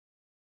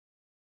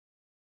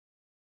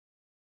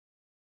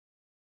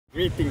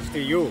Greetings to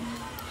you.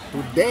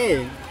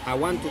 Today I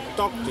want to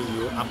talk to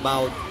you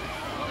about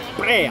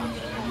prayer.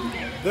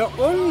 The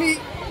only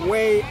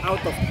way out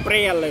of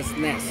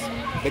prayerlessness,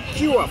 the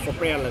cure for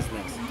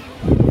prayerlessness,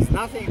 is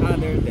nothing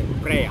other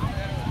than prayer.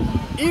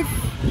 If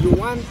you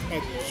want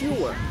a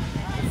cure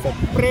for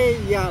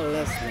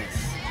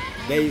prayerlessness,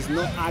 there is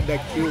no other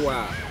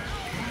cure.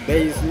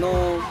 There is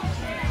no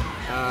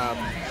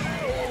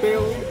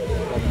pill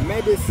or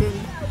medicine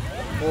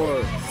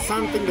or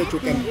something that you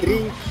can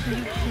drink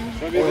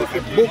or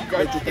a book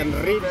that you can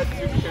read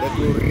that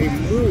will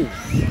remove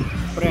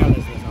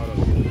prayerlessness out of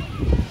you.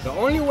 The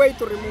only way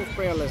to remove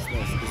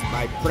prayerlessness is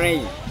by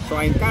praying. So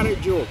I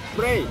encourage you,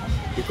 pray,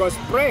 because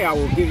prayer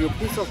will give you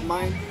peace of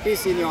mind,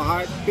 peace in your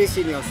heart, peace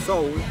in your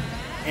soul,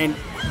 and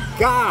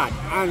God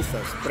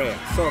answers prayer.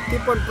 So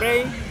keep on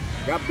praying.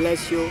 God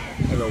bless you.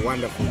 Have a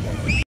wonderful day.